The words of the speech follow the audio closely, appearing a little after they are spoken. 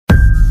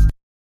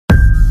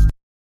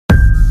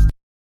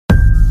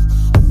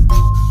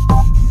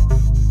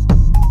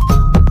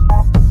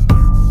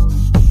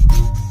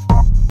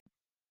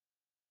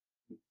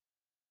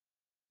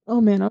Oh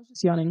man, I was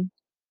just yawning.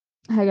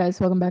 Hi guys,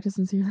 welcome back to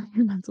Sincerely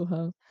Your Mental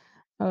Health.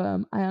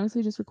 I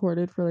honestly just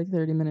recorded for like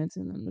 30 minutes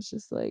and then was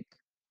just like,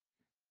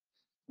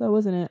 that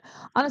wasn't it.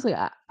 Honestly,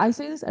 I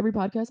say this every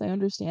podcast, I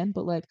understand,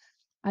 but like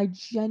I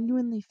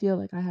genuinely feel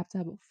like I have to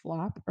have a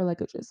flop or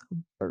like a just a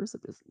burst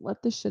of just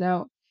let this shit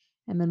out.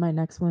 And then my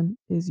next one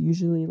is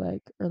usually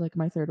like, or like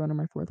my third one or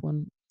my fourth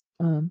one,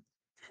 um,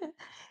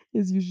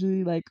 is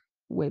usually like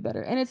way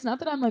better. And it's not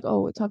that I'm like,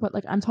 oh, talk about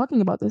like I'm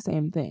talking about the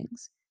same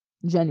things.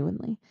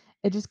 Genuinely.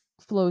 It just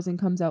flows and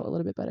comes out a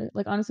little bit better.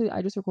 Like honestly,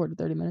 I just recorded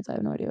 30 minutes. I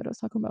have no idea what I was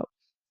talking about.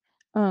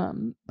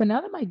 But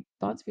now that my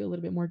thoughts feel a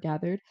little bit more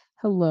gathered,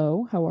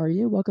 hello, how are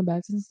you? Welcome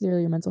back to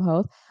Sincerely Your Mental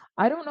Health.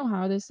 I don't know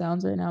how this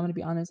sounds right now, I'm gonna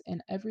be honest,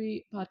 and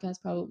every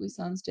podcast probably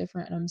sounds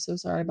different, and I'm so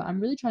sorry, but I'm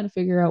really trying to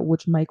figure out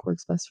which mic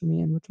works best for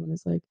me and which one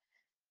is like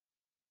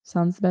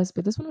sounds the best.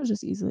 But this one was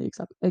just easily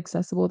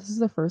accessible. This is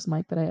the first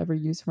mic that I ever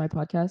used for my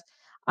podcast.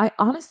 I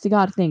honest to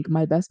God think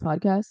my best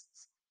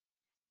podcasts,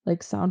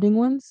 like sounding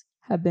ones,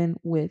 have been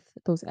with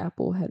those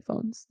Apple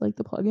headphones, like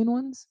the plug-in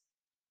ones.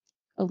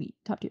 Elite,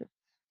 top tier.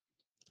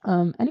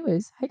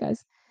 Anyways, hey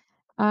guys.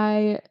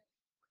 I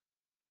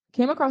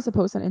came across a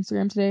post on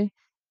Instagram today,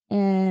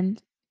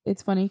 and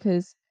it's funny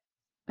because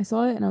I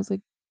saw it and I was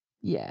like,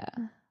 "Yeah,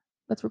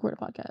 let's record a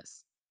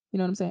podcast." You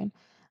know what I'm saying?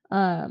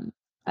 Um,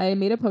 I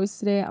made a post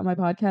today on my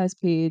podcast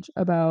page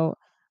about,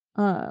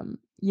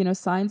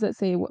 signs that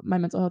say my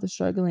mental health is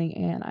struggling,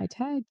 and I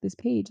tagged this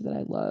page that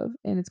I love,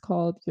 and it's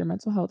called "Your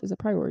Mental Health is a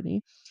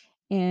Priority."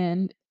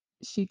 And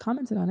she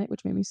commented on it,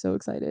 which made me so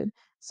excited,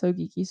 so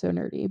geeky, so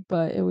nerdy,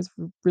 but it was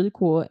really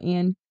cool.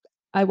 And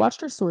I watched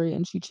her story,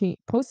 and she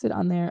posted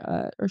on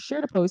there, or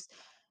shared a post,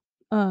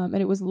 and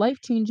it was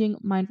life-changing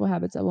mindful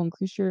habits that will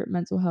increase your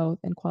mental health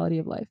and quality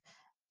of life.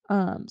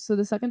 So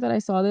the second that I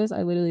saw this,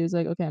 I literally was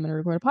like, okay, I'm gonna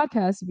record a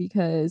podcast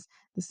because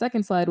the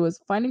second slide was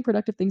finding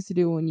productive things to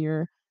do when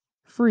you're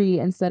free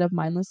instead of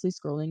mindlessly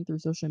scrolling through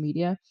social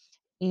media.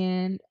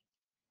 And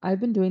I've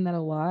been doing that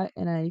a lot,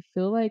 and I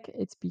feel like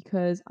it's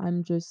because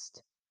I'm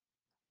just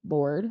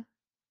bored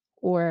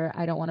or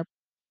I don't wanna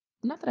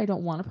not that I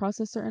don't wanna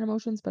process certain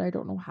emotions, but I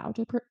don't know how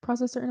to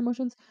process certain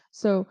emotions.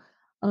 So,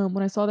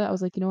 when I saw that, I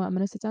was like, "You know what? I'm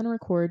gonna sit down and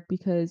record,"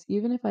 because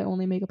even if I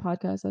only make a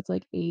podcast that's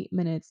like 8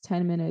 minutes,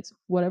 10 minutes,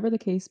 whatever the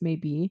case may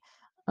be,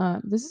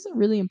 this is a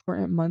really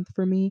important month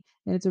for me,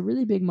 and it's a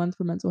really big month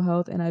for mental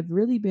health, and I've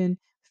really been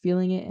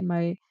feeling it, and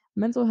my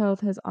mental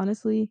health has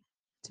honestly,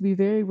 to be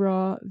very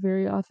raw,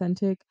 very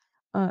authentic,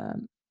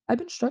 um, I've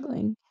been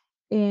struggling,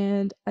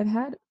 and I've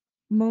had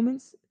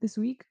moments this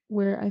week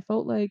where I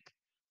felt like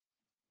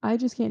I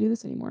just can't do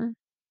this anymore.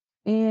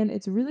 And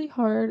it's really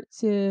hard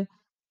to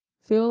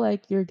feel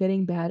like you're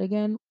getting bad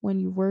again when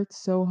you worked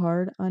so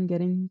hard on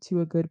getting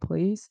to a good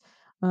place.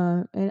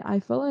 And I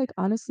feel like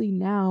honestly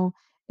now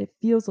it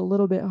feels a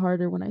little bit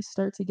harder when I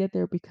start to get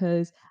there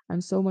because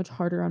I'm so much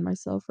harder on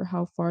myself for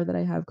how far that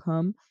I have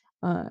come.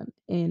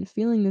 And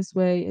feeling this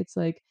way, it's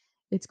like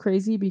it's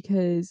crazy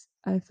because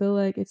I feel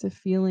like it's a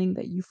feeling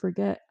that you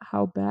forget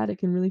how bad it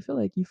can really feel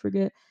like. You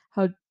forget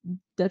how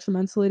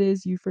detrimental it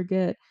is. You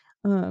forget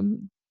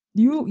um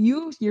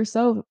you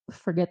yourself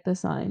forget the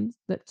signs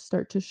that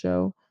start to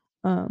show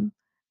um,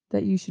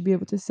 that you should be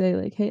able to say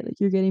like, "Hey, like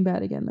you're getting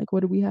bad again. Like, what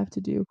do we have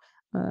to do?"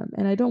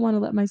 And I don't want to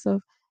let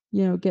myself,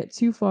 get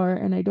too far,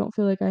 and I don't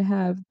feel like I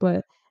have.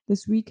 But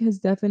this week has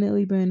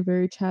definitely been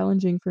very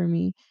challenging for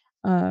me.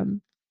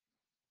 Um,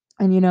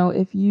 and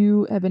if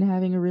you have been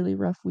having a really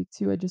rough week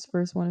too, I just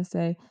first want to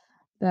say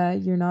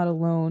that you're not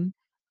alone.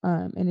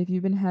 And if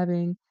you've been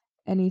having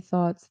any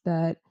thoughts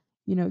that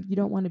you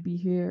don't want to be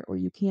here, or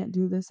you can't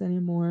do this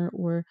anymore,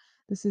 or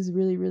this is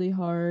really really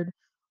hard,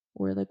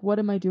 or like what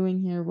am I doing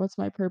here? What's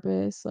my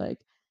purpose? Like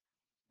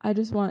I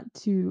just want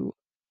to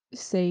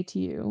say to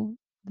you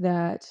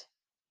that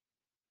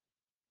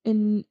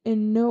in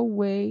no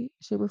way,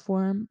 shape, or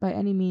form, by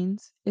any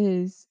means,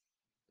 is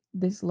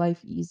this life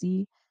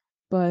easy.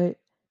 But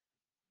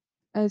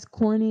as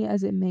corny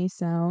as it may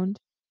sound,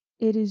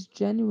 it is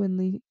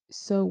genuinely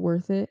so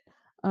worth it.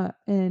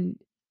 And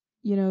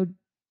you know,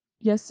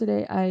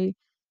 yesterday I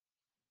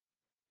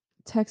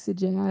texted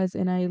Jazz,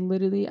 and I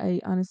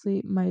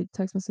honestly, my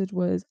text message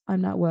was,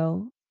 "I'm not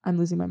well. I'm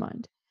losing my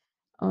mind."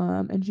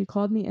 And she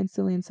called me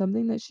instantly, and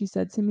something that she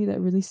said to me that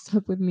really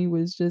stuck with me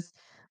was just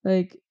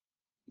like,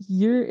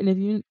 "You're," and if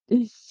you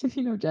if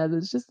you know Jazz,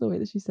 it's just the way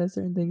that she says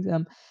certain things.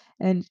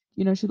 And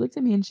she looked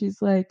at me and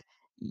she's like,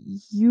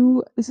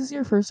 "You, this is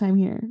your first time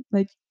here.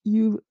 Like,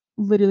 you've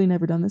literally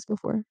never done this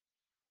before.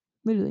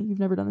 Literally, you've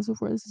never done this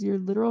before. This is your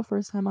literal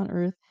first time on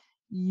earth.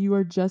 You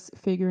are just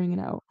figuring it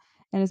out."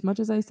 And as much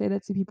as I say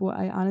that to people,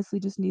 I honestly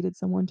just needed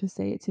someone to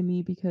say it to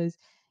me because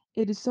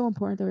it is so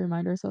important that we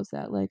remind ourselves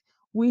that, like,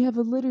 we have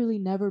literally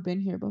never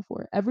been here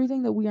before.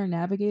 Everything that we are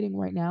navigating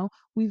right now,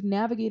 we've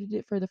navigated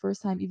it for the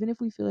first time. Even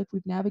if we feel like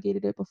we've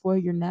navigated it before,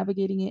 you're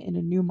navigating it in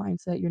a new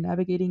mindset. You're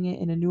navigating it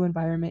in a new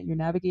environment. You're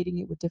navigating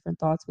it with different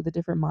thoughts, with a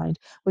different mind,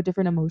 with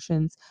different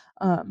emotions.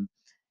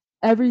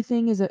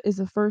 Everything is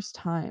a first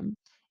time.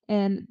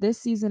 And this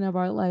season of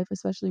our life,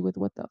 especially with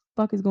what the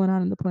fuck is going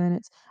on in the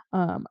planets,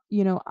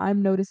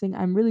 I'm noticing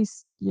I'm really,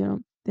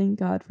 thank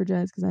God for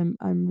Jazz because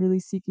I'm really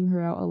seeking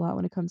her out a lot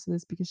when it comes to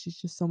this because she's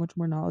just so much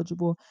more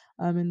knowledgeable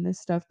in this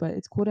stuff. But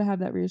it's cool to have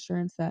that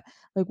reassurance that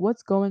like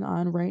what's going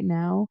on right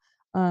now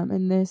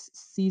in this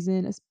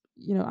season,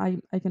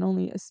 I can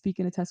only speak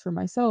and attest for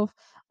myself.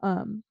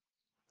 Um,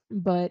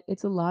 but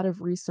it's a lot of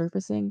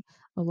resurfacing,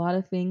 a lot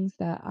of things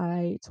that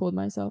I told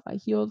myself I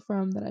healed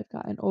from, that I've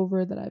gotten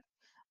over, that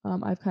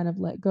I've kind of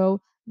let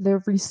go. They're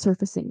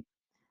resurfacing.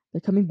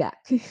 They're coming back.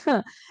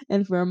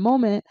 And for a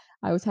moment,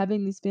 I was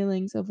having these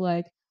feelings of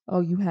like, oh,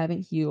 you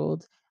haven't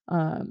healed.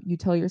 You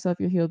tell yourself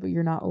you're healed, but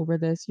you're not over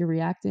this. You're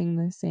reacting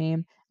the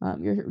same.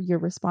 You're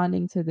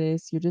responding to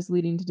this. You're just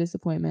leading to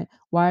disappointment.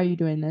 Why are you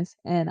doing this?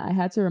 And I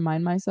had to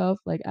remind myself,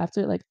 like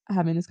after like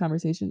having this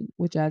conversation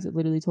with Jazz, it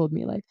literally told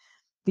me like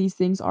these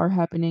things are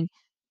happening.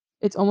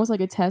 It's almost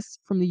like a test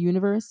from the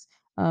universe,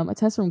 a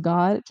test from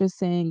God, just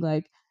saying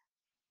like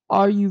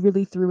are you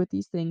really through with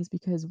these things?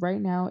 Because right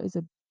now is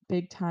a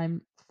big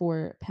time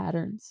for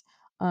patterns.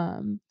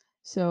 Um,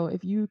 so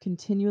if you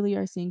continually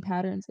are seeing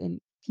patterns in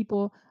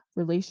people,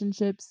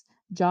 relationships,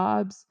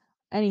 jobs,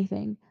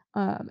 anything,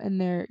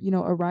 and they're,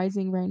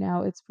 arising right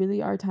now, it's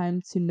really our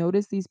time to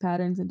notice these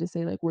patterns and to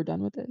say, like, we're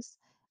done with this.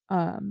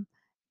 Um,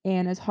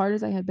 and as hard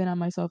as I have been on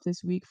myself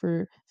this week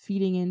for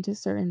feeding into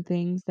certain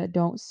things that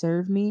don't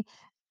serve me,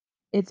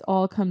 it's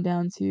all come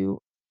down to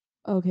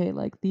okay,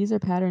 like these are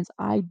patterns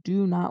I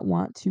do not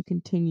want to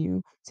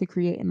continue to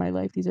create in my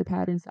life. These are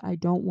patterns that I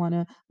don't want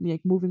to like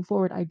moving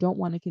forward. I don't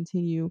want to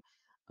continue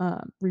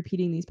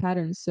repeating these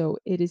patterns. So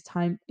it is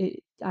time.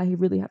 I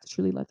really have to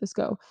truly let this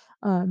go.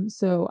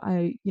 So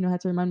I,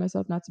 had to remind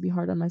myself not to be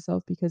hard on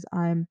myself because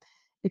I'm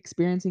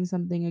experiencing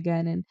something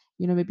again. And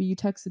maybe you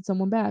texted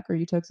someone back, or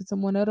you texted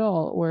someone at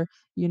all, or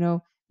you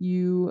know,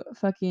 you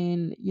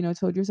fucking,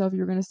 told yourself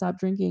you were gonna stop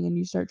drinking and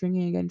you start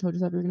drinking again. Told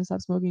yourself you're gonna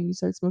stop smoking and you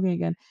start smoking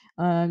again.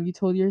 You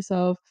told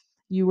yourself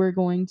you were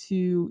going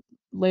to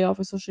lay off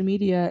of social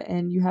media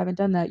and you haven't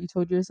done that. You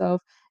told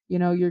yourself,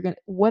 you're going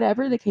to,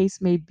 whatever the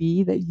case may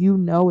be that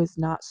is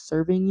not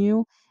serving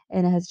you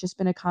and it has just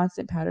been a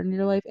constant pattern in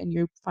your life and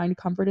you find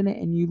comfort in it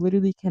and you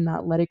literally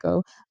cannot let it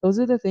go. Those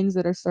are the things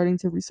that are starting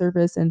to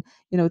resurface and,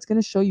 it's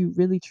going to show you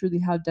really truly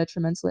how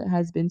detrimental it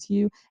has been to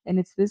you. And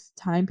it's this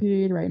time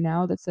period right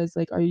now that says,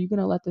 like, are you going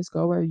to let this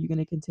go or are you going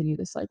to continue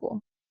this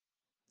cycle?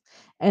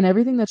 And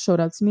everything that showed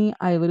up to me,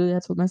 I literally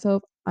had told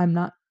myself, "I'm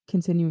not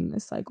continuing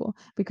this cycle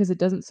because it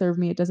doesn't serve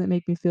me, it doesn't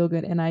make me feel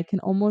good." And I can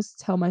almost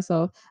tell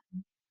myself,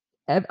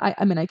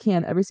 I mean, I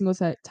can every single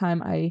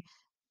time I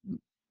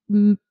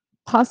m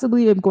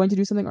possibly am going to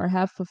do something or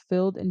have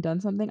fulfilled and done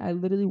something, I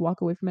literally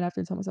walk away from it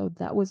after and tell myself,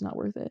 "That was not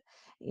worth it."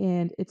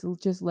 And it's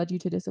just led you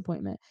to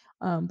disappointment.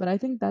 But I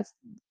think that's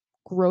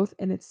growth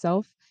in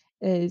itself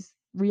is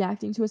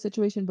reacting to a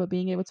situation, but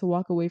being able to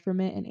walk away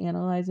from it and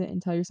analyze it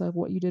and tell yourself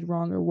what you did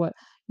wrong or what,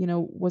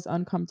 was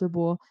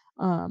uncomfortable,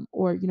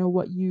 or,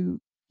 what you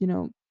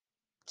know,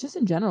 just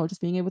in general,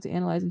 just being able to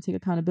analyze and take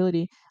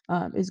accountability,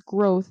 is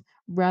growth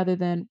rather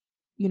than,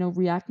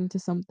 reacting to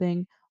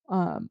something,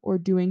 or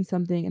doing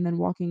something and then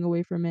walking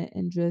away from it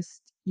and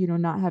just,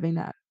 not having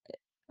that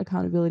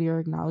accountability or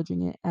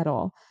acknowledging it at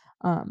all.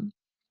 Um,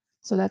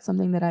 so that's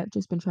something that I've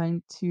just been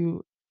trying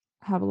to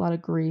have a lot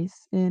of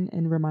grace in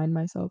and remind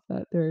myself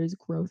that there is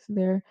growth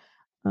there.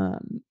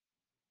 Um,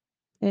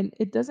 and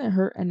it doesn't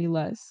hurt any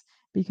less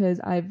because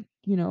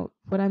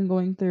what I'm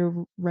going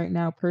through right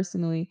now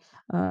personally,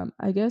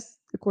 I guess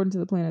according to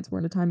the planets, we're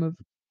in a time of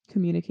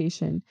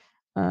communication.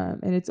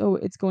 And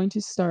it's going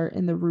to start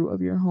in the root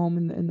of your home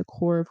and in the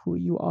core of who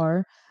you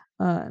are.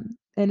 And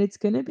it's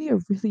going to be a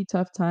really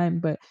tough time.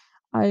 But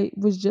I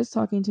was just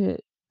talking to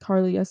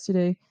Carly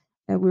yesterday,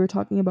 and we were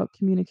talking about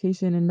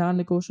communication and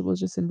non-negotiables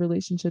just in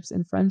relationships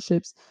and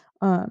friendships.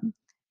 Um,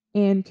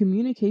 and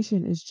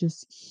communication is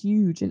just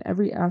huge in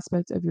every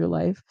aspect of your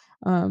life,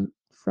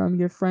 from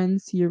your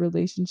friends to your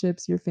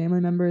relationships, your family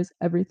members,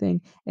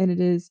 everything.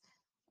 And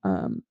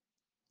um,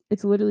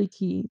 it's literally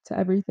key to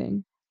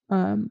everything.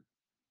 Um,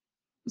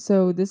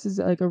 so this is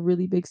like a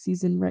really big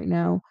season right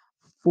now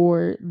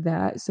for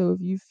that. So if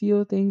you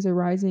feel things are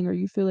rising or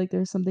you feel like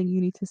there's something you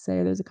need to say,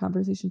 or there's a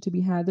conversation to be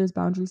had, there's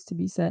boundaries to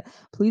be set,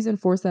 please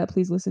enforce that.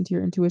 Please listen to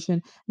your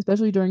intuition,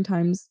 especially during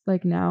times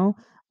like now.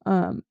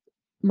 Um,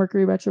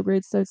 Mercury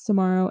retrograde starts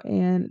tomorrow,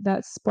 and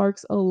that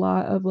sparks a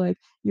lot of like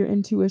your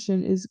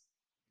intuition is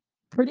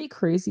pretty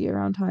crazy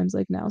around times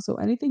like now. So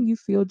anything you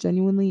feel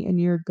genuinely in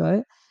your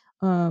gut,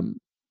 um,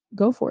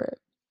 go for it.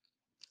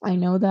 I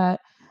know that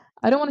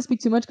I don't want to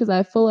speak too much because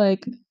I feel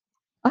like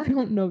I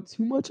don't know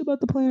too much about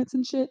the planets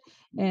and shit,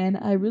 and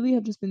I really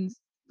have just been,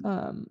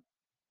 um,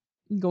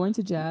 going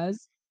to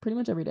Jazz pretty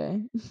much every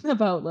day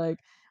about, like,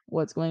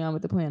 what's going on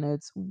with the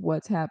planets,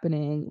 what's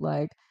happening,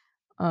 like,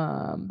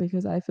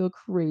 because I feel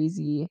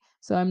crazy.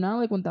 So I'm not,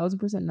 like,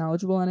 1000%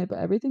 knowledgeable on it, but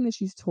everything that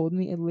she's told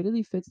me, it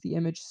literally fits the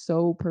image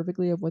so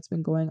perfectly of what's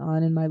been going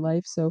on in my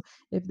life. So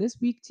if this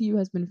week to you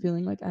has been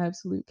feeling like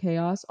absolute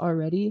chaos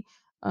already,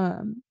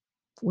 um,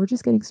 we're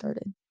just getting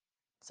started.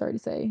 Sorry to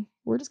say.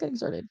 we're just getting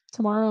started.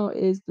 Tomorrow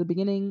is the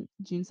beginning,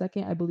 June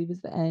 2nd, I believe,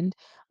 is the end.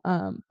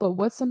 But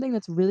what's something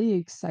that's really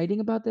exciting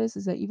about this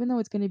is that even though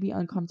it's going to be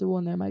uncomfortable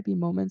and there might be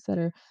moments that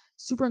are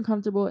super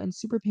uncomfortable and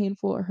super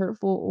painful or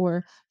hurtful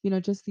or,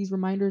 just these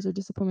reminders or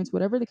disappointments,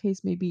 whatever the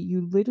case may be,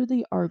 you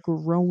literally are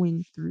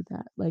growing through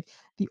that. Like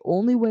the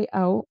only way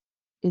out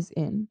is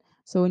in.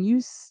 So when you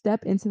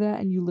step into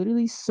that and you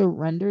literally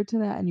surrender to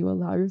that and you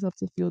allow yourself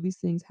to feel these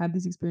things, have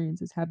these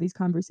experiences, have these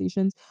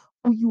conversations,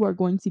 who you are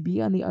going to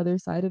be on the other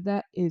side of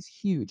that is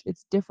huge.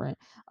 It's different.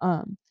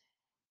 Um,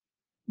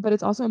 but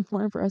it's also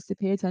important for us to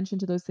pay attention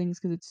to those things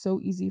because it's so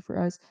easy for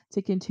us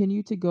to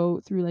continue to go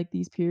through like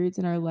these periods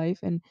in our life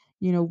and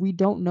we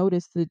don't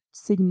notice the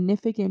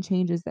significant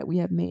changes that we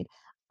have made.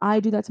 I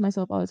do that to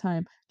myself all the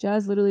time.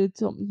 Jazz literally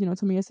told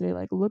me yesterday,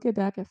 like, look at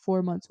back at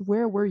 4 months.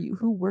 Where were you?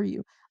 Who were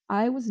you?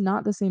 I was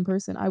not the same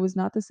person. I was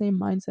not the same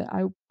mindset.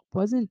 I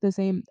wasn't the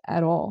same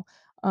at all.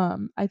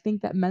 I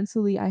think that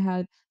mentally I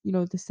had,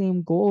 the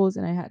same goals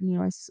and I had,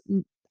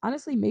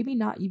 honestly, maybe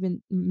not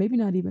even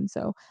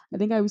so. I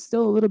think I was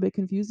still a little bit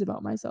confused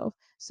about myself.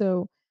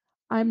 So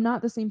I'm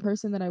not the same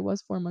person that I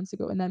was 4 months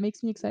ago, and that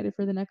makes me excited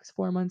for the next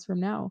 4 months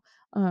from now.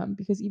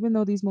 Because even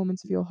though these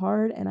moments feel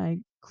hard and I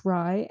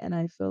cry and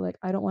I feel like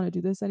I don't wanna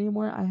do this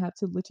anymore, I have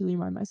to literally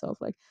remind myself,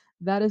 like,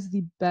 that is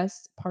the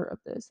best part of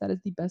this. That is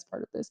the best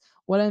part of this.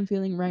 What I'm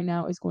feeling right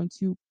now is going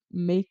to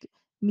make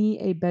me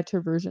a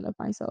better version of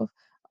myself.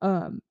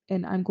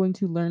 And I'm going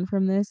to learn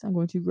from this, I'm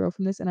going to grow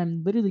from this, and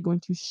I'm literally going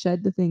to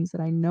shed the things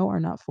that I know are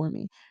not for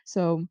me.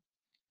 So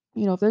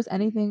if there's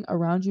anything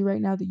around you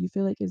right now that you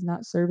feel like is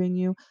not serving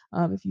you,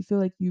 if you feel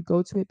like you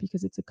go to it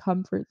because it's a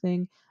comfort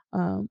thing,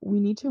 we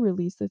need to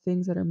release the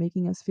things that are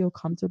making us feel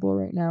comfortable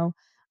right now.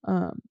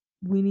 Um,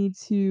 we need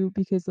to,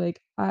 because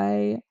like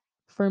I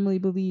firmly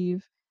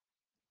believe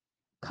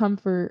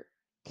comfort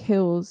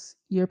kills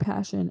your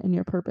passion and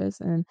your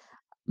purpose. And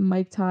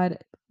Mike Todd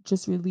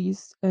just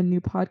released a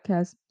new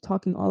podcast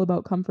talking all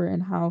about comfort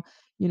and how,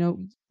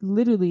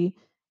 literally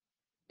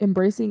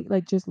embracing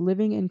like, just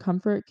living in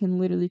comfort can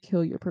literally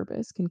kill your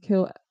purpose, can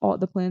kill all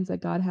the plans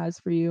that God has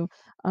for you,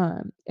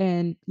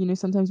 and,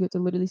 sometimes we have to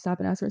literally stop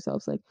and ask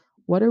ourselves, like,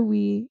 "What are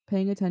we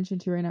paying attention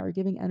to right now or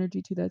giving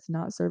energy to that's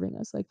not serving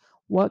us?" Like,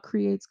 what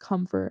creates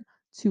comfort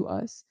to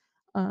us?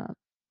 Um,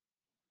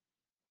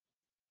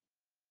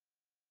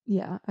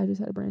 yeah, I just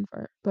had a brain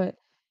fart, but,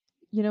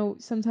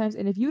 sometimes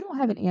and if you don't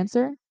have an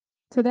answer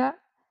to that,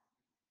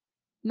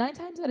 9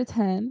 times out of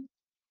 10,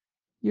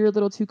 you're a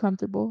little too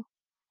comfortable.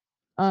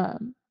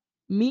 Um,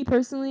 Me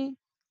personally,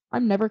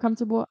 I'm never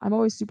comfortable. I'm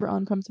always super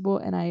uncomfortable,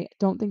 and I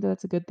don't think that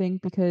that's a good thing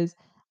because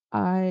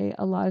a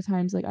lot of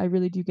times, like, I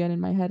really do get in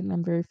my head and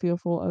I'm very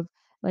fearful of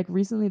like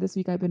recently this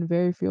week I've been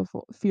very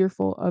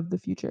fearful of the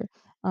future.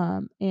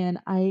 And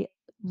I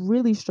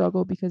really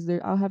struggle because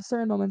I'll have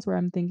certain moments where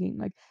I'm thinking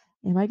like,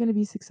 am I gonna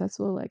be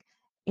successful? Like,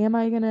 am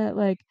I gonna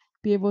like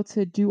be able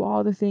to do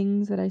all the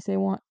things that I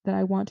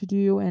want to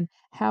do and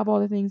have all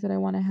the things that I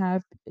want to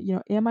have?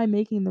 Am I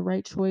making the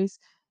right choice?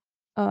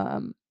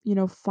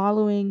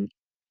 Following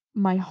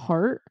my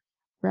heart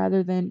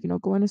rather than,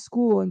 going to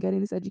school and getting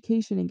this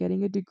education and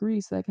getting a degree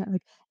so I can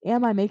like,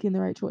 am I making the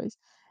right choice?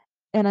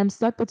 And I'm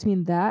stuck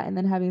between that and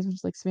then having this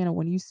just like Savannah,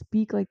 when you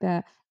speak like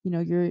that,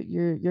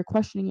 you're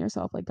questioning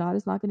yourself. Like God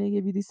is not gonna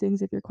give you these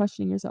things if you're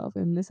questioning yourself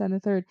and this and the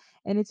third.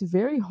 And it's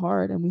very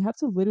hard. And we have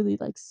to literally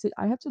like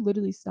I have to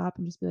literally stop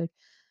and just be like,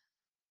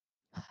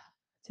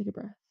 take a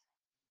breath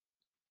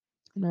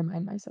and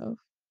remind myself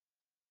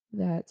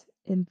that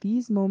in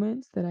these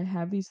moments that I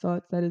have these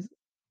thoughts, that is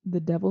the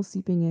devil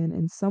seeping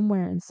in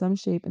somewhere, in some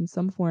shape, in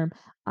some form,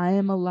 I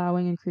am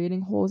allowing and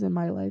creating holes in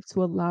my life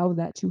to allow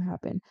that to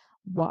happen.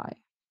 Why?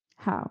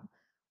 How?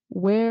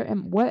 Where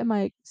am what am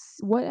I s-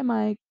 what am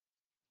I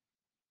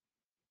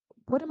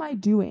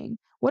doing?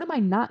 What am I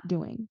not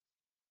doing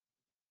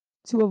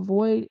to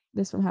avoid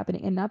this from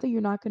happening? And not that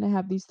you're not going to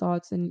have these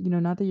thoughts and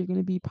not that you're going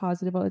to be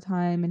positive all the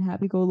time and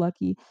happy go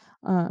lucky.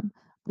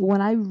 But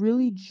when I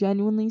really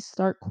genuinely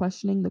start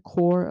questioning the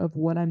core of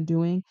what I'm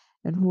doing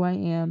and who I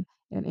am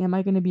and am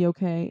I going to be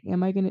okay?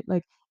 Am I going to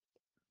like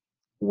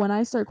when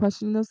I start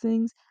questioning those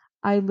things,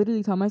 I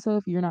literally tell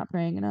myself, you're not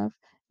praying enough.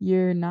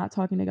 You're not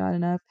talking to God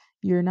enough.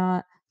 You're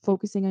not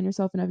focusing on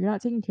yourself enough. You're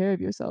not taking care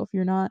of yourself.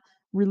 You're not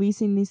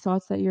releasing these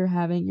thoughts that you're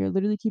having. You're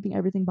literally keeping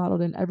everything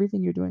bottled and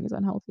everything you're doing is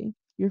unhealthy.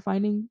 You're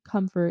finding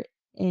comfort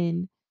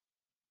in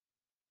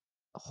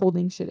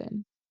holding shit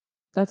in.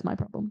 That's my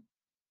problem.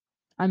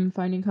 I'm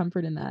finding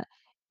comfort in that.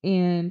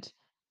 And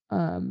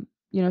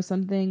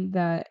something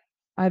that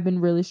I've been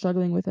really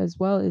struggling with as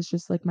well is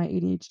just like my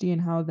ADHD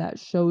and how that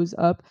shows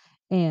up.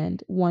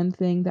 And one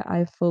thing that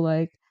I feel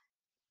like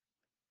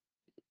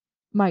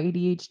my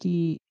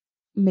ADHD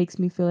makes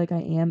me feel like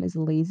I am is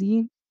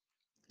lazy.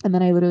 And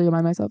then I literally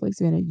remind myself, like,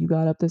 "Savannah, you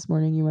got up this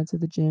morning, you went to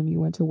the gym, you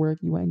went to work,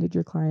 you went and did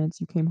your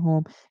clients, you came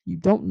home. You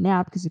don't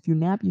nap because if you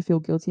nap, you feel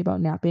guilty about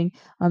napping."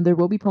 There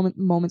will be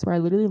moments where I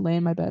literally lay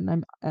in my bed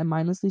and I'm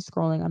mindlessly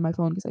scrolling on my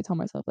phone because I tell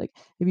myself, like,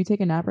 "If you take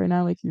a nap right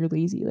now, like, you're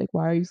lazy. Like,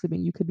 why are you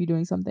sleeping? You could be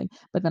doing something."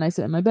 But then I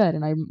sit in my bed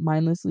and I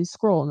mindlessly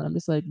scroll, and then I'm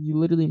just like, "You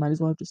literally might as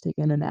well have just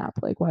taken a nap.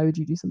 Like, why would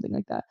you do something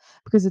like that?"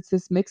 Because it's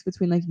this mix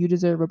between, like, you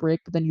deserve a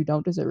break, but then you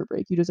don't deserve a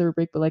break. You deserve a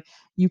break, but, like,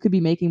 you could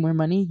be making more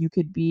money. You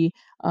could be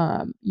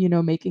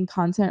making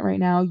content right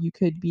now. You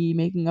could be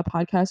making a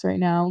podcast right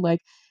now.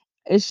 Like,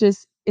 it's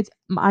just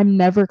I'm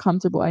never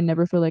comfortable. I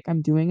never feel like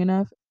I'm doing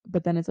enough,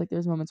 but then it's like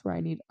there's moments where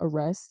I need a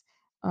rest.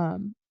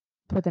 Um,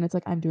 but then it's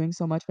like I'm doing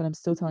so much, but I'm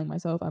still telling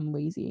myself I'm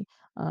lazy.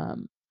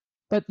 Um,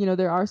 but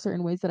there are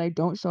certain ways that I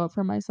don't show up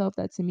for myself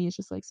that to me it's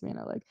just like,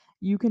 Savannah, like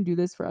you can do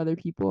this for other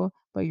people,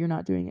 but you're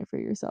not doing it for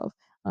yourself.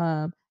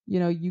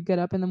 You get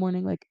up in the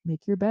morning, like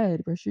make your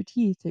bed, brush your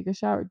teeth, take a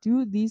shower,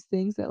 do these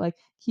things that like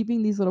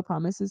keeping these little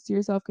promises to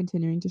yourself,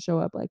 continuing to show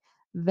up, like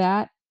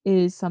that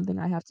is something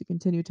I have to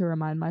continue to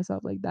remind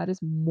myself, like, that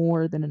is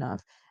more than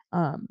enough,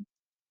 um,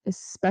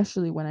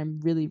 especially when I'm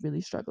really,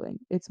 really struggling.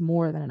 It's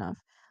more than enough,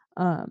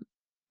 um,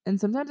 and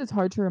sometimes it's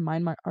hard to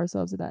remind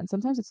ourselves of that, and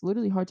sometimes it's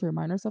literally hard to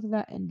remind ourselves of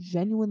that and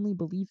genuinely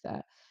believe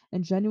that,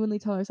 and genuinely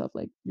tell ourselves,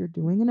 like, "You're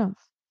doing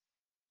enough.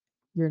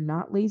 You're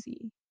not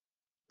lazy.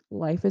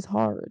 Life is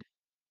hard,"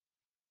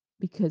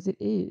 because it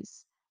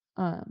is,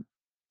 um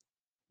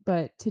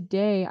But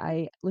today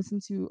I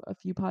listened to a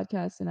few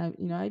podcasts and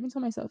I even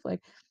told myself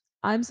like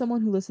I'm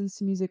someone who listens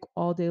to music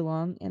all day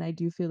long and I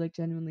do feel like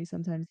genuinely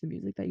sometimes the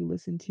music that you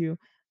listen to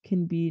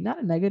can be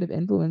not a negative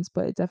influence,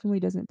 but it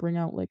definitely doesn't bring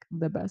out like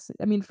the best.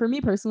 I mean, for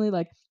me personally,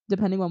 like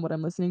depending on what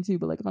I'm listening to,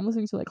 but like if I'm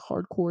listening to like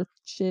hardcore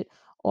shit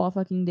all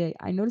fucking day,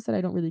 I notice that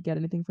I don't really get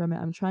anything from it.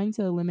 I'm trying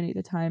to eliminate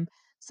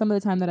some of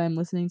the time that I'm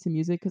listening to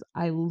music because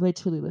I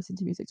literally listen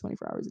to music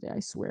 24 hours a day,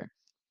 I swear,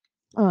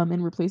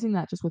 and replacing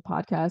that just with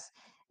podcasts.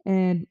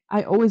 And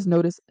I always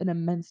notice an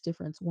immense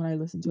difference when I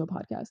listen to a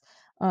podcast.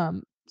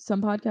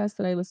 Some podcasts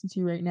that I listen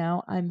to right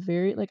now, I'm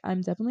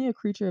definitely a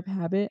creature of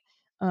habit.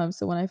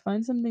 So when I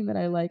find something that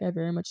I like, I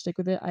very much stick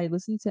with it. I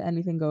listen to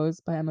Anything Goes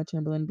by Emma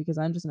Chamberlain because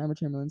I'm just an Emma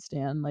Chamberlain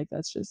stan. Like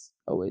that's just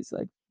always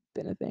like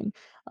been a thing.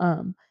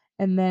 Um,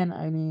 and then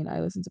I mean,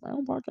 I listen to my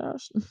own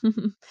podcast,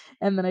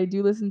 and then I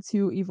do listen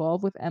to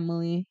Evolve with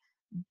Emily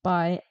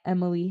by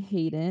Emily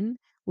Hayden,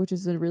 which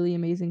is a really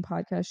amazing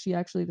podcast. She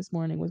actually this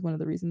morning was one of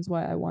the reasons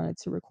why I wanted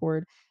to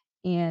record.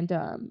 And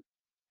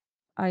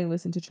I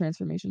listened to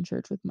Transformation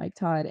Church with Mike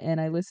Todd,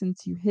 and I listened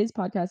to his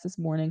podcast this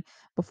morning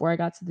before I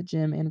got to the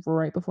gym and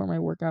right before my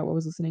workout. I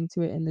was listening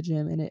to it in the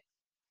gym, and it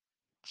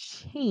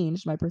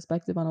changed my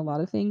perspective on a lot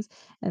of things.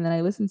 And then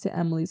I listened to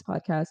Emily's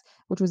podcast,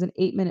 which was an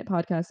 8-minute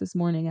podcast this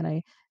morning. And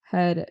I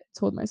had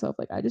told myself,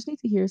 like, I just need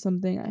to hear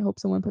something. I hope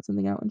someone put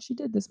something out. And she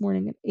did this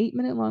morning, an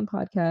 8-minute long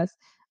podcast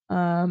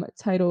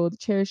titled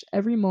Cherish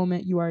Every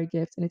Moment You Are a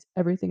Gift. And it's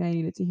everything I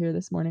needed to hear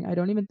this morning. I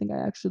don't even think I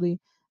actually,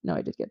 no,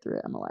 I did get through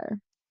it. I'm a liar.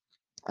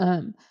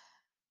 Um,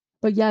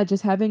 but yeah,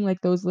 just having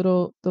like those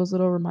little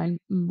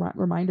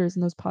reminders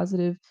and those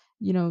positive,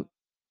 you know,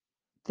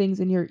 things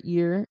in your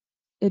ear,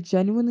 it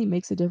genuinely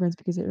makes a difference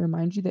because it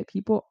reminds you that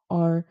people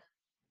are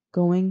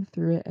going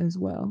through it as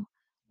well.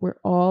 We're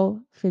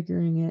all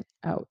figuring it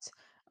out.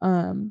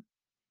 Um,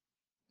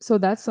 so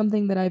that's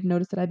something that I've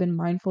noticed that I've been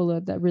mindful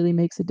of that really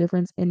makes a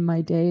difference in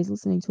my day is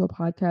listening to a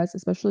podcast,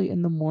 especially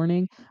in the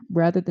morning,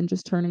 rather than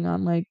just turning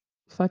on like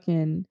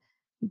fucking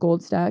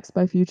Gold Stacks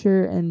by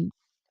Future and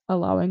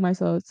allowing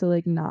myself to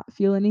like not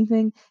feel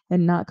anything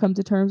and not come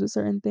to terms with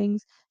certain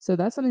things. So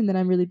that's something that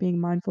I'm really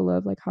being mindful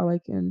of, like how I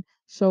can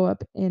show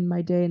up in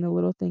my day and the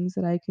little things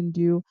that I can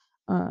do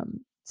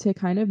to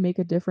kind of make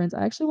a difference.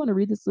 I actually want to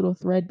read this little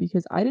thread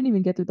because I didn't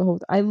even get through the whole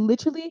I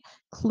literally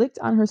clicked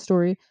on her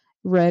story,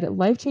 read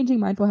life-changing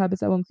mindful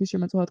habits that will increase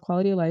your mental health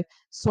quality of life,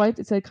 swiped,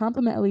 it said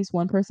compliment at least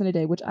one person a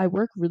day, which I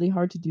work really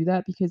hard to do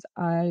that because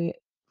I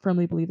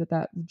firmly believe that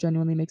that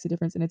genuinely makes a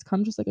difference, and it's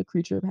come just like a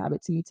creature of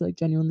habit to me to like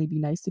genuinely be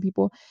nice to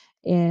people,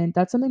 and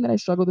that's something that I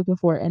struggled with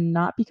before, and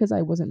not because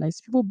I wasn't nice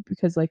to people,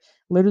 because like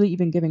literally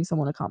even giving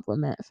someone a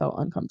compliment felt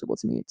uncomfortable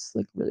to me. It's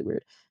like really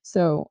weird.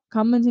 So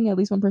complimenting at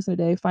least one person a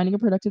day, finding a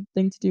productive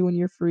thing to do when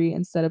you're free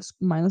instead of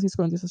mindlessly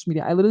scrolling through social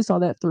media. I literally saw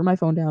that, threw my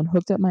phone down,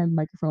 hooked up my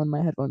microphone,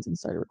 my headphones, and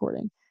started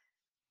recording.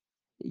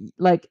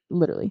 Like,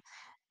 literally.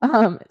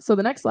 So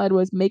the next slide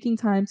was making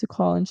time to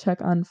call and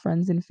check on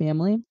friends and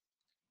family,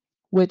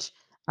 which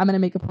I'm gonna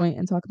make a point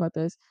and talk about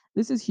this.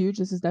 This is huge.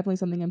 This is definitely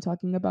something I'm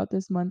talking about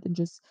this month and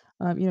just,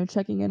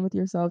 checking in with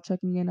yourself,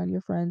 checking in on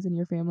your friends and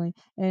your family.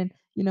 And,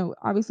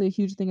 obviously a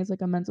huge thing is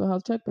like a mental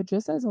health check, but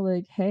just as a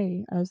like,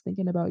 hey, I was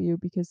thinking about you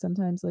because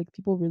sometimes like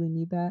people really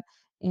need that.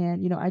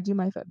 And, I do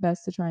my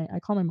best to try. I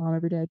call my mom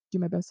every day. I do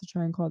my best to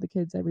try and call the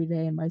kids every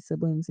day and my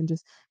siblings and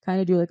just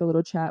kind of do like a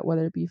little chat,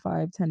 whether it be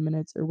 5, 10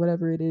 minutes or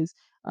whatever it is.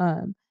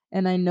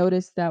 And I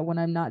noticed that when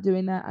I'm not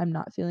doing that, I'm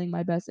not feeling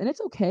my best. And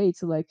it's okay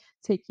to like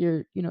take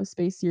your,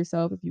 space to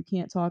yourself. If you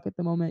can't talk at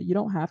the moment, you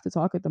don't have to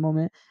talk at the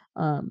moment.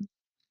 Um,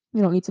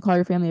 you don't need to call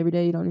your family every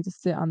day. You don't need to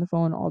sit on the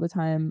phone all the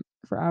time.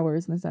 for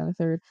hours and this, that, and the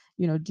third,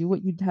 do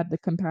what you'd have the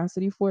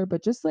capacity for,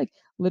 but just, like,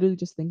 literally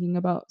just thinking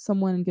about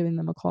someone and giving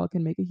them a call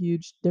can make a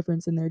huge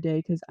difference in their day.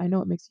 Because I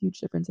know it makes a huge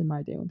difference in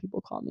my day when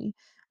people call me,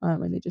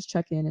 and they just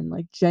check in and,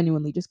 like,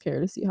 genuinely just care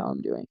to see how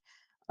I'm doing.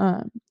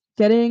 Um,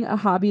 Getting a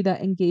hobby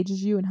that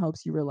engages you and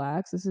helps you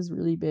relax, this is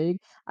really big.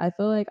 I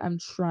feel like I'm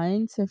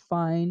trying to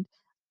find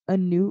I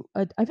feel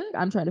like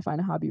I'm trying to find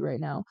a hobby right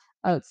now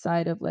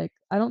outside of, like,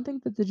 I don't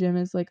think that the gym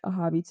is, like, a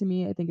hobby to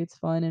me. I think it's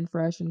fun and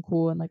fresh and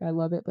cool and, like, I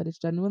love it, but it's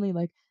genuinely,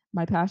 like,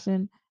 my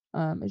passion.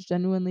 It's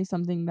genuinely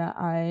something that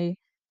I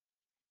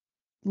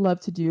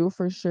love to do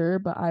for sure,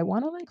 but I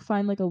wanna, like,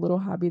 find, like, a little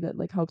hobby that,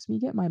 like, helps me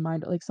get my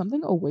mind like,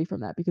 something away from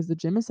that because the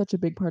gym is such a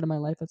big part of my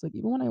life that's, like,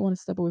 even when I wanna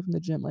step away from the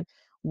gym, like,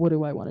 what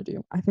do I wanna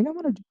do? I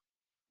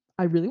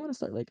really wanna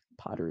start, like,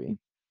 pottery.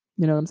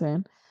 You know what I'm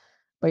saying?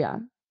 But yeah,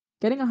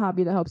 getting a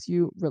hobby that helps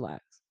you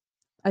relax,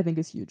 I think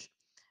is huge.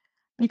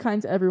 Be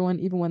kind to everyone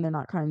even when they're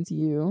not kind to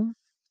you.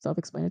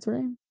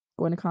 Self-explanatory.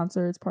 Going to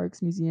concerts,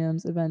 parks,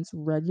 museums, events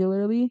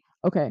regularly.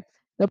 Okay.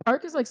 The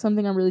park is like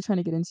something I'm really trying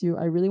to get into.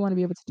 I really want to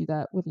be able to do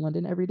that with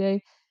London every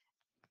day.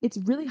 It's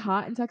really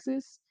hot in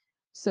Texas,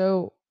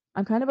 so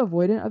I'm kind of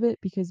avoidant of it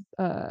because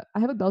I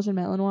have a Belgian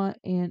Malinois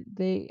and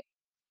they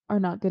are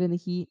not good in the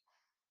heat.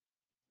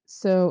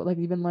 So, like,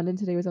 even London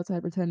today was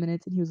outside for 10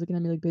 minutes, and he was looking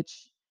at me like,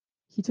 "Bitch."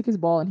 He took his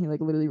ball and he, like,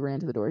 literally ran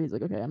to the door. He's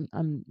like, "Okay,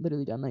 I'm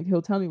literally done." Like,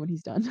 he'll tell me when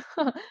he's done.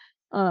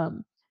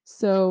 Um,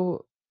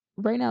 so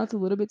right now it's a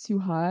little bit too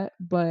hot,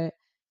 but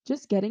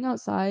just getting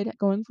outside,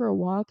 going for a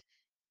walk,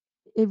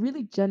 it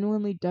really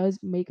genuinely does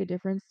make a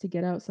difference to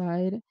get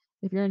outside.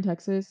 If you're in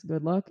Texas,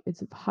 good luck.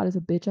 It's hot as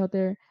a bitch out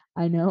there,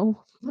 I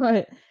know,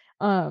 but,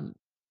 um,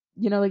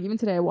 like, even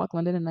today I walked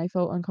London and I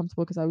felt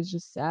uncomfortable because I was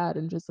just sad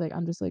and just, like,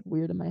 I'm just, like,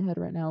 weird in my head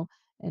right now,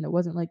 and it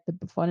wasn't, like, the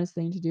funnest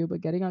thing to do,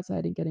 but getting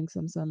outside and getting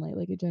some sunlight,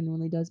 like, it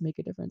genuinely does make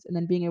a difference, and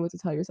then being able to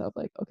tell yourself,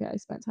 like, "Okay, I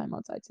spent time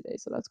outside today,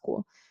 so that's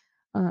cool."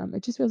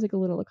 It just feels like a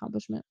little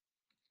accomplishment.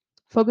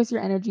 Focus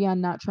your energy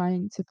on not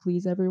trying to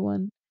please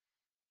everyone.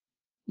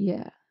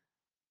 Yeah.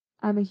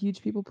 I'm a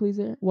huge people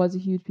pleaser, was a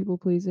huge people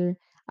pleaser.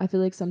 I feel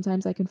like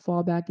sometimes I can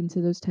fall back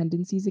into those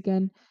tendencies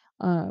again,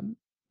 um,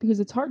 because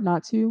it's hard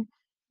not to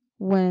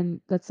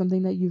when that's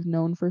something that you've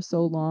known for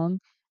so long.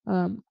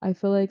 I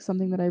feel like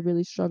something that I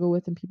really struggle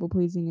with in people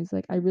pleasing is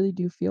like I really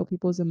do feel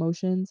people's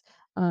emotions,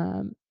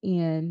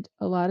 and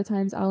a lot of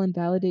times I'll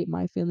invalidate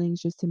my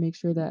feelings just to make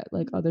sure that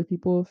like other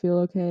people feel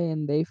okay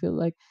and they feel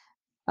like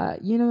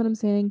you know what I'm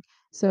saying?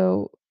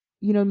 So,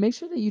 make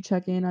sure that you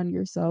check in on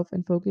yourself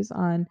and focus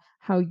on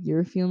how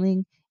you're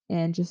feeling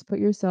and just put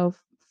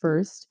yourself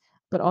first.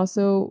 But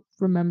also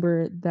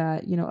remember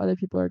that, other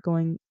people are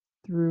going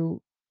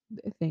through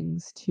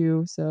things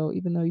too. So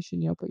even though you should,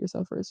 put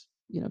yourself first,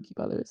 keep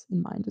others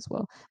in mind as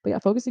well. But yeah,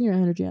 focusing your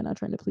energy on not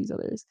trying to please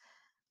others.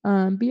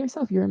 Be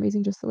yourself. You're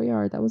amazing just the way you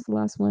are. That was the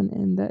last one,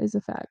 and that is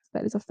a fact.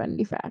 That is a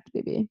friendly fact,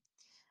 baby.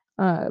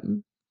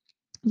 Um,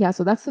 yeah,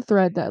 so that's the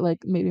thread that,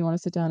 like, made me wanna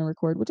sit down and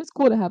record, which is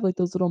cool to have, like,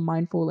 those little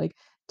mindful, like,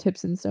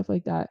 tips and stuff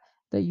like that,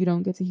 that you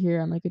don't get to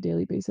hear on, like, a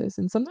daily basis,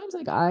 and sometimes,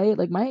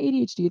 my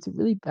ADHD, it's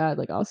really bad,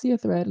 like, I'll see a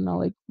thread and I'll,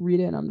 like, read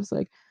it and I'm just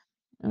like,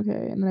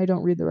 okay, and then I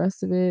don't read the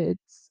rest of it.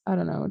 I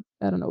don't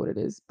know what it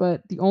is,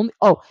 but the only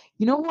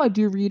you know who I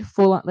do read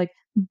full on like,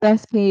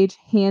 best page,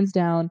 hands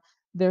down,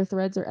 their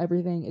threads are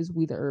everything is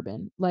We The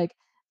Urban. Like,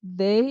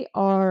 they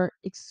are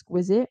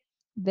exquisite.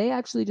 They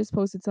actually just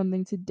posted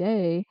something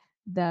today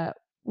that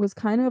was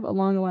kind of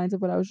along the lines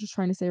of what I was just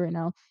trying to say right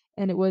now,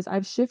 and it was,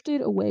 "I've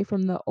shifted away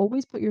from the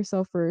always put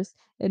yourself first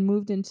and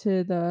moved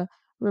into the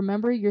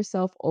remember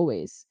yourself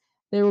always.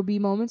 There will be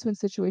moments when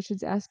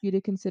situations ask you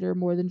to consider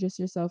more than just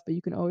yourself, but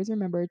you can always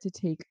remember to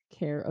take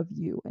care of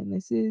you." And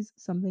this is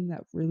something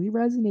that really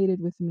resonated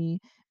with me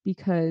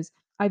because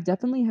I've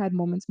definitely had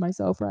moments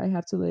myself where I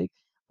have to like,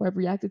 where I've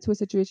reacted to a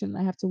situation and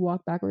I have to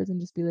walk backwards and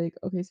just be like,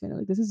 okay, Savannah,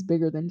 like this is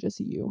bigger than just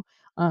you.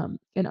 And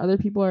other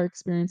people are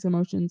experiencing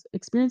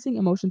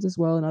emotions as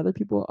well, and other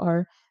people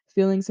are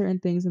feeling certain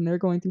things and they're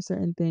going through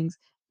certain things.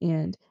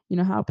 And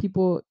how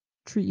people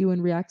treat you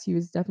and react to you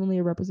is definitely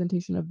a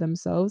representation of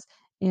themselves,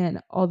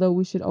 and although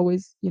we should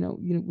always,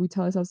 we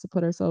tell ourselves to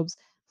put ourselves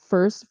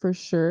first for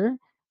sure,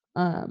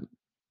 um,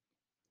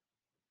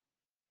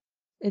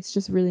 it's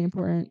just really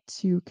important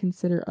to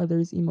consider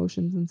others'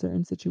 emotions in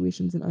certain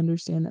situations and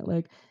understand that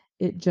like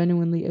it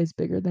genuinely is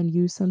bigger than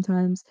you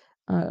sometimes.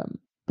 Um,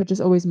 but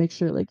just always make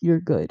sure like you're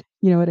good.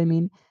 You know what I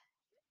mean?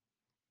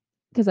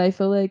 Because I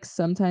feel like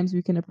sometimes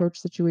we can approach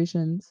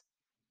situations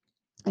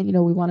and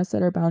we want to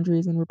set our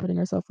boundaries and we're putting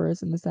ourselves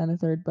first and this, that, and the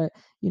third. But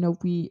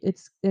we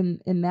it's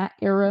in that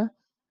era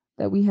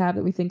that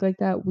we think like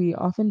that, we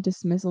often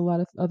dismiss a lot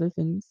of other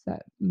things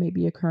that may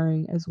be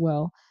occurring as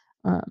well.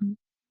 Um,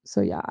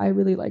 so yeah, I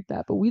really like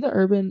that. But We The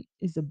Urban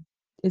is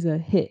a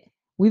hit.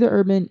 We The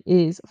Urban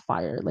is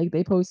fire. Like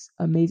they post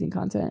amazing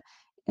content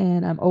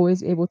and I'm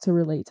always able to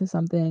relate to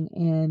something.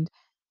 And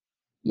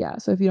yeah,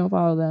 so if you don't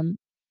follow them,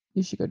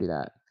 you should go do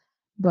that.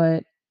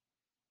 But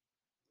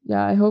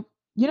yeah, I hope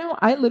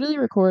I literally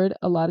record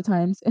a lot of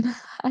times, and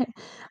I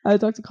I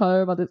talked to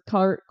Carla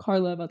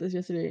about this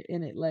yesterday,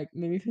 and it, like,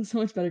 made me feel so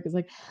much better because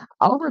like,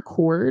 I'll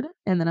record,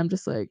 and then I'm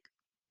just like,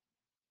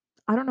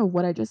 I don't know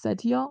what I just said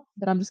to y'all,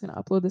 but I'm just gonna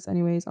upload this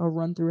anyways. I'll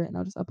run through it and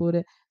I'll just upload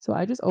it. So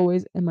I just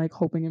always am like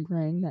hoping and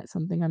praying that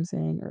something I'm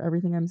saying or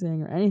everything I'm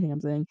saying or anything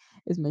I'm saying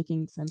is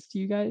making sense to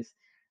you guys.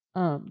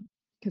 Um,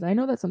 because I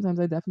know that sometimes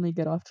I definitely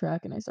get off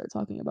track and I start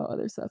talking about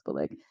other stuff, but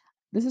like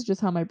this is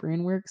just how my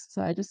brain works.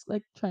 So I just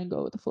like try and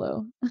go with the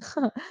flow.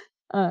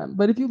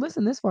 But if you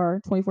listen this far,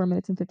 24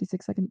 minutes and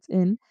 56 seconds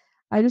in,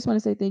 I just want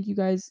to say thank you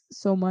guys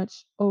so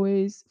much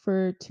always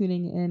for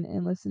tuning in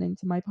and listening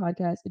to my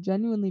podcast. It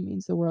genuinely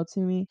means the world to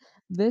me.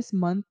 This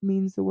month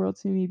means the world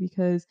to me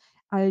because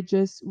I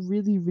just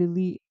really,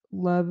 really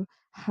love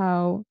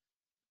how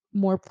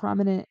more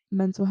prominent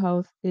mental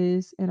health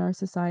is in our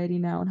society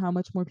now and how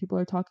much more people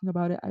are talking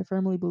about it. I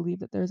firmly believe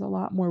that there's a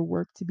lot more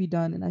work to be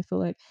done. And I feel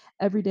like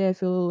every day I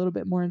feel a little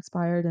bit more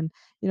inspired and,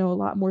 a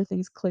lot more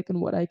things click in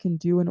what I can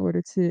do in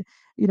order to,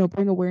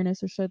 bring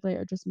awareness or shed light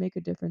or just make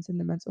a difference in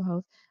the mental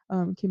health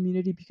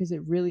community because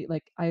it really,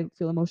 like, I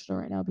feel emotional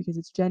right now because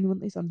it's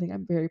genuinely something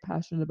I'm very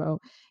passionate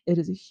about. It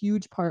is a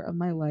huge part of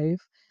my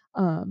life.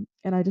 And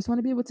I just want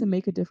to be able to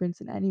make a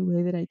difference in any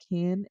way that I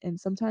can. And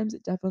sometimes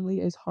it definitely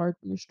is hard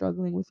when you're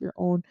struggling with your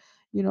own,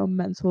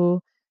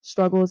 mental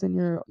struggles and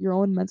your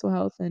own mental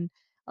health. And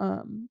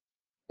um,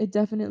 it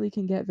definitely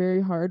can get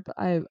very hard. But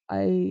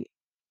I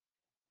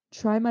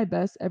try my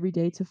best every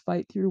day to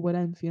fight through what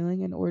I'm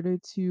feeling in order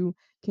to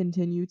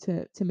continue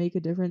to make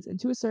a difference. And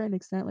to a certain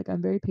extent, like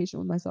I'm very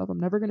patient with myself. I'm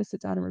never gonna sit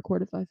down and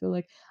record if I feel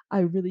like I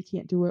really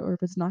can't do it or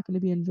if it's not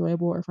gonna be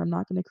enjoyable or if I'm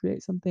not gonna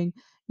create something,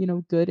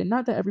 good. And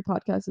not that every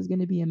podcast is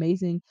gonna be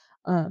amazing.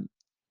 Um,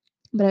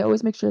 but I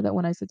always make sure that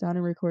when I sit down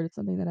and record, it's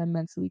something that I'm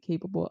mentally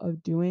capable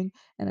of doing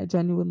and I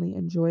genuinely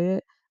enjoy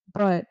it.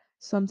 But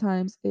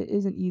sometimes it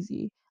isn't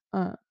easy.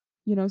 Uh,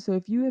 so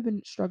if you have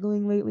been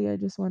struggling lately, I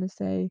just want to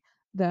say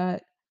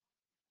that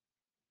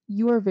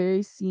you are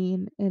very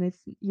seen and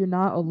you're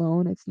not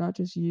alone. It's not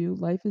just you.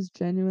 Life is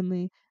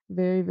genuinely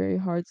very, very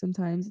hard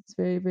sometimes. It's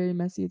very, very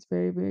messy. It's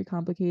very, very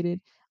complicated.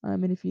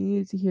 And if you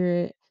needed to hear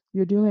it,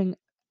 you're doing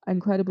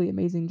incredibly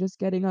amazing. Just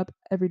getting up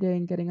every day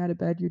and getting out of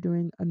bed, you're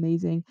doing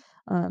amazing.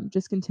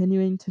 Just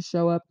continuing to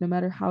show up, no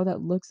matter how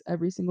that looks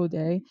every single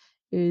day,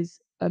 is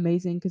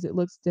amazing because it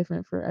looks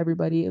different for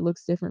everybody. It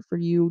looks different for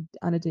you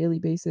on a daily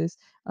basis.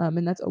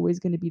 And that's always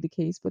going to be the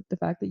case. But the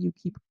fact that you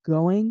keep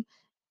going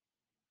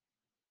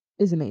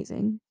is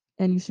amazing,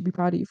 and you should be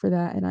proud of you for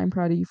that, and I'm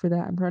proud of you for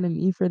that. I'm proud of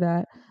me for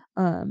that.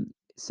 Um,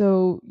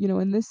 so,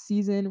 in this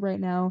season right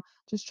now,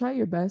 just try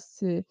your best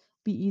to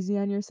be easy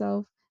on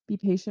yourself, be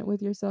patient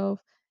with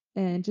yourself,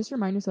 and just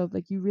remind yourself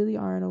like you really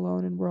aren't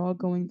alone and we're all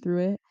going through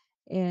it.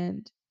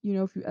 And,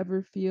 if you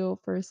ever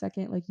feel for a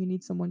second like you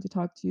need someone to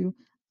talk to,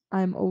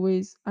 I'm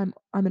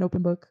an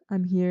open book.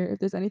 I'm here. If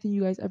there's anything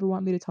you guys ever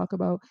want me to talk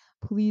about,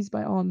 please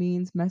by all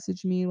means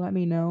message me, let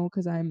me know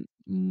because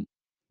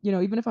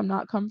even if I'm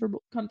not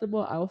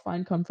comfortable, I will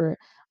find comfort,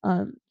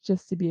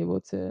 just to be able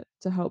to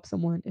help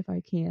someone if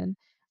I can.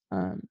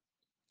 Um,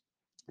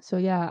 so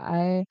yeah,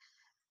 I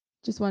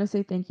just want to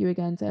say thank you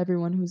again to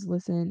everyone who's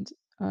listened,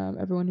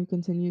 everyone who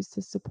continues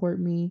to support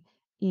me,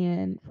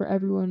 and for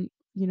everyone,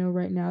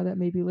 right now that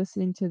may be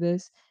listening to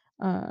this,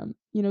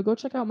 go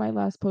check out my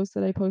last post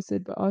that I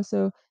posted, but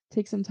also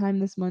take some time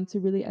this month to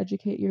really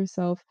educate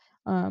yourself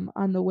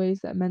on the ways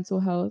that mental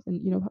health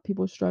and,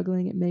 people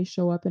struggling, it may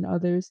show up in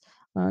others.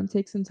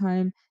 Take some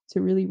time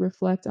to really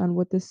reflect on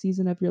what this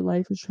season of your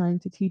life is trying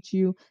to teach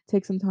you.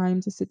 Take some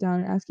time to sit down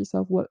and ask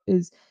yourself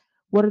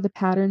what are the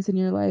patterns in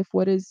your life?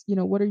 What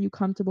are you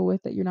comfortable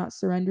with that you're not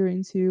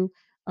surrendering to?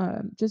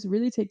 Just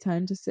really take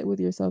time to sit with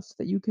yourself so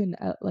that you can,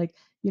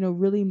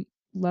 really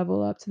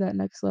level up to that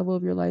next level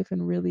of your life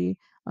and really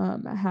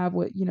have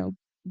what,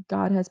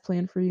 God has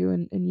planned for you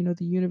and,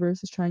 the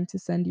universe is trying to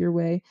send your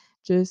way.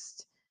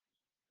 Just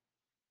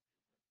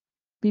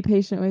be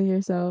patient with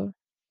yourself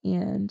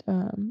and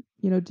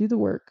do the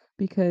work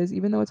because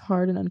even though it's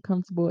hard and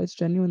uncomfortable it's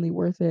genuinely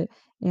worth it,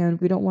 and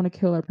we don't want to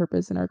kill our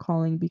purpose and our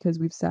calling because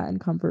we've sat in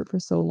comfort for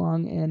so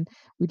long and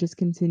we just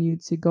continue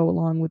to go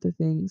along with the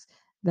things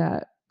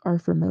that are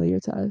familiar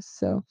to us.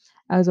 So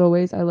as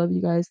always, I love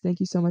you guys. Thank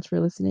you so much for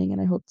listening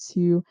and I hope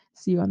to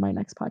see you on my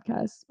next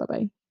podcast. Bye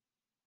bye.